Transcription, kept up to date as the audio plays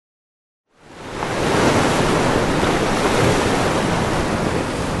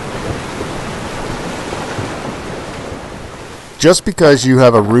Just because you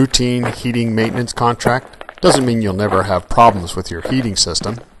have a routine heating maintenance contract doesn't mean you'll never have problems with your heating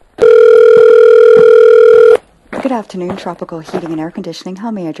system. Good afternoon, Tropical Heating and Air Conditioning. How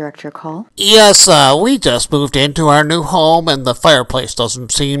may I direct your call? Yes, we just moved into our new home and the fireplace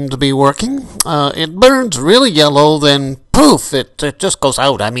doesn't seem to be working. It burns really yellow, then poof, it just goes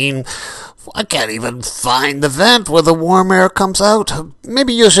out. I mean, I can't even find the vent where the warm air comes out.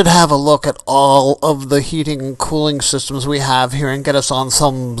 Maybe you should have a look at all of the heating and cooling systems we have here and get us on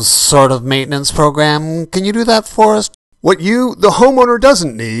some sort of maintenance program. Can you do that for us? What you, the homeowner,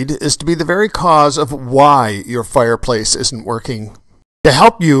 doesn't need is to be the very cause of why your fireplace isn't working. To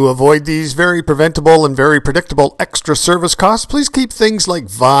help you avoid these very preventable and very predictable extra service costs, please keep things like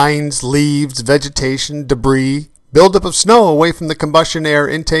vines, leaves, vegetation, debris, buildup of snow away from the combustion air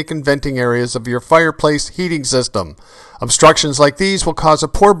intake and venting areas of your fireplace heating system. Obstructions like these will cause a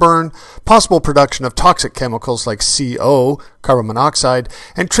poor burn, possible production of toxic chemicals like CO, carbon monoxide,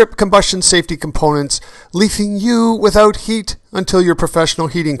 and trip combustion safety components, leaving you without heat until your professional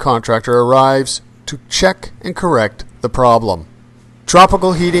heating contractor arrives to check and correct the problem.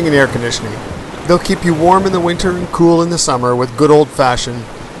 Tropical Heating and Air Conditioning. They'll keep you warm in the winter and cool in the summer with good old-fashioned,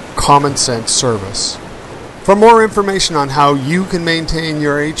 common-sense service. For more information on how you can maintain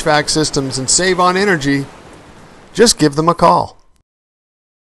your HVAC systems and save on energy, just give them a call.